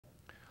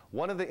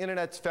One of the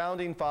Internet's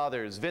founding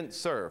fathers, Vint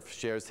Cerf,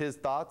 shares his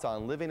thoughts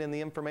on living in the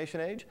information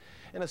age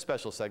in a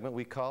special segment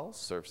we call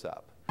Surf's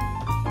Up.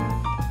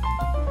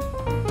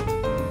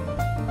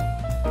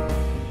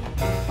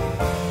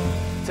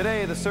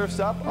 Today, the Surf's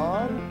Up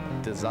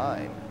on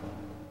design.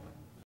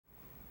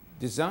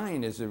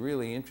 Design is a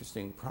really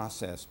interesting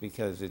process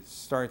because it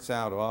starts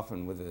out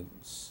often with a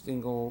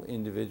single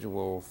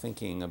individual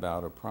thinking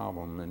about a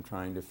problem and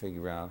trying to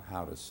figure out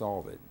how to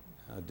solve it.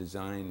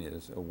 Design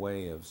is a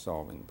way of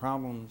solving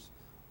problems.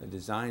 A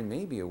design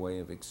may be a way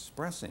of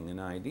expressing an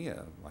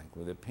idea, like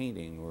with a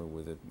painting or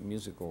with a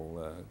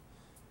musical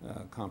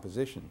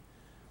composition.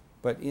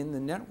 But in the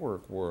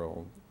network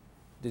world,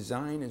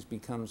 design has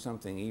become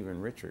something even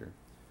richer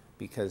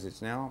because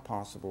it's now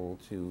possible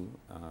to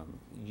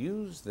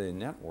use the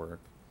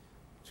network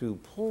to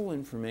pull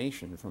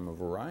information from a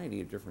variety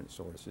of different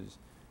sources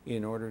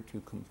in order to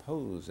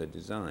compose a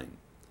design.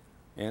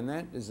 And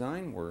that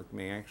design work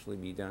may actually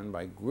be done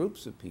by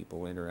groups of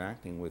people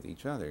interacting with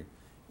each other,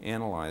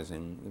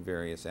 analyzing the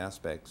various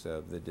aspects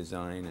of the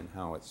design and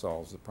how it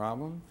solves the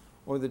problem,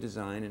 or the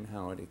design and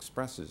how it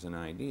expresses an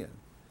idea.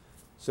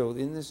 So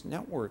in this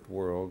networked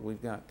world,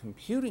 we've got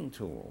computing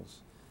tools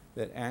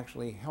that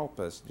actually help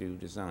us do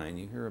design.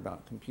 You hear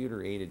about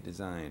computer-aided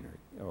design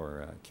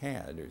or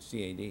CAD or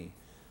CAD.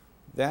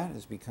 That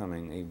is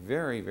becoming a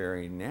very,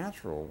 very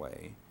natural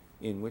way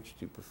in which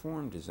to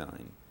perform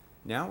design.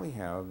 Now we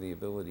have the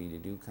ability to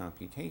do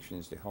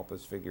computations to help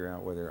us figure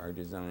out whether our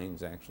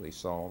designs actually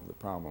solve the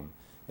problem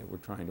that we're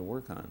trying to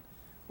work on.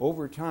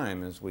 Over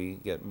time, as we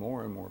get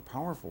more and more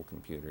powerful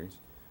computers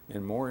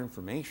and more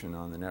information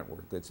on the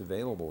network that's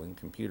available in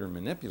computer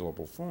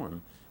manipulable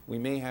form, we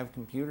may have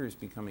computers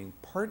becoming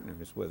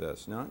partners with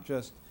us, not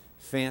just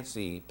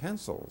fancy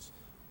pencils,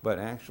 but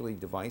actually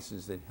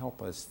devices that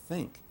help us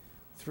think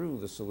through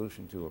the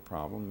solution to a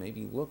problem,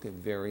 maybe look at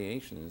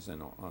variations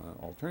and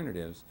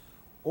alternatives,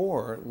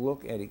 or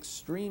look at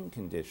extreme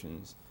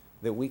conditions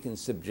that we can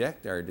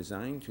subject our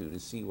design to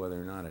see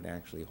whether or not it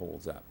actually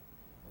holds up.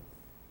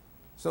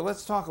 So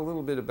let's talk a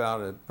little bit about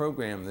a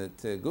program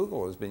that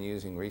Google has been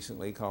using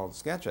recently called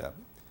SketchUp.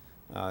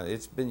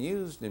 It's been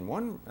used in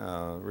one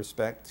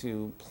respect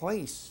to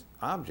place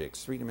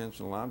objects,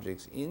 three-dimensional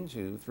objects,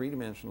 into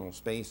three-dimensional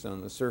space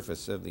on the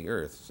surface of the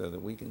Earth so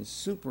that we can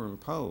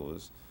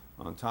superimpose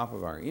on top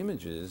of our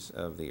images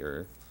of the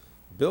Earth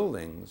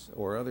buildings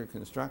or other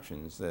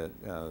constructions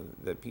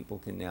that people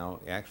can now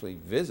actually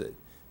visit.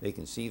 They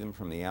can see them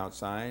from the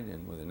outside,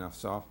 and with enough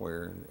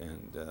software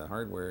and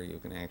hardware, you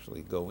can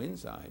actually go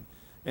inside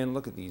and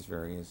look at these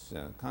various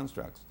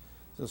constructs.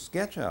 So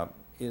SketchUp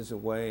is a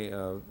way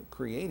of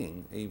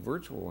creating a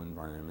virtual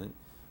environment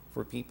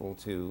for people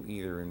to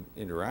either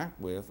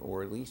interact with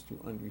or at least to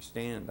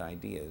understand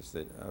ideas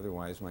that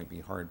otherwise might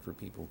be hard for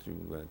people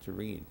to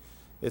read.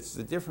 It's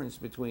the difference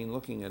between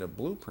looking at a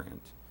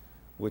blueprint,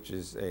 which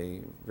is a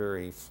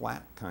very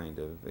flat kind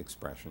of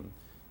expression,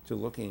 to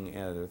looking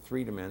at a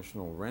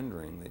three-dimensional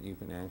rendering that you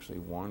can actually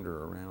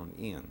wander around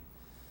in.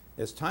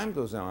 As time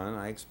goes on,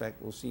 I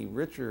expect we'll see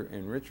richer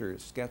and richer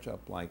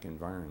SketchUp-like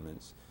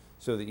environments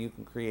so that you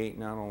can create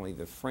not only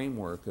the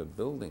framework of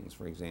buildings,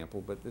 for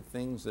example, but the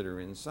things that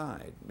are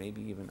inside,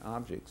 maybe even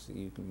objects that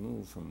you can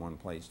move from one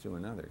place to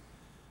another.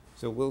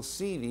 So we'll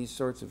see these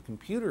sorts of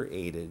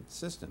computer-aided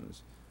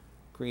systems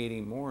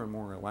creating more and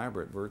more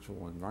elaborate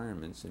virtual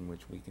environments in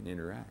which we can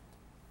interact.